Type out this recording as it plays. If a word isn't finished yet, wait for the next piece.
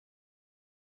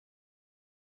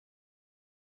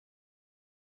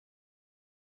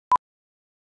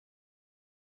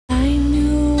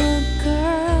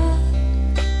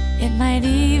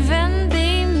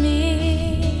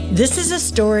This is a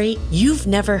story you've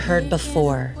never heard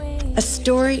before. A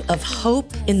story of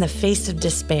hope in the face of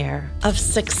despair, of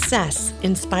success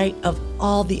in spite of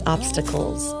all the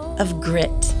obstacles, of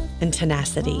grit and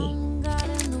tenacity.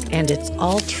 And it's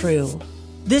all true.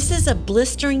 This is a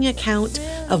blistering account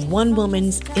of one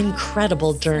woman's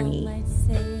incredible journey.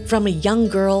 From a young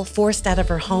girl forced out of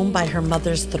her home by her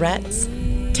mother's threats,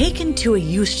 taken to a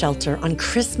youth shelter on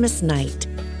Christmas night,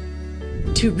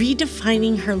 to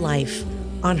redefining her life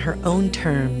on her own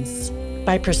terms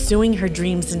by pursuing her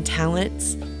dreams and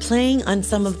talents, playing on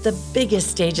some of the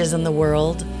biggest stages in the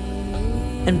world,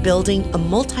 and building a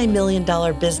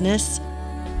multi-million-dollar business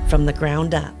from the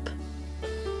ground up.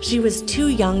 She was too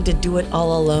young to do it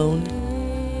all alone,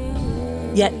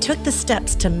 yet took the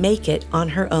steps to make it on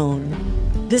her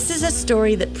own. This is a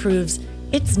story that proves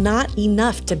it's not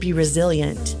enough to be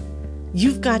resilient.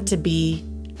 You've got to be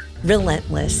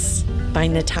Relentless by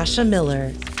Natasha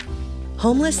Miller.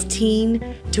 Homeless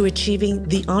teen to achieving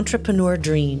the entrepreneur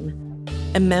dream.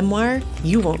 A memoir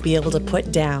you won't be able to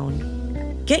put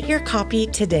down. Get your copy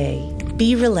today.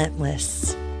 Be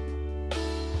relentless.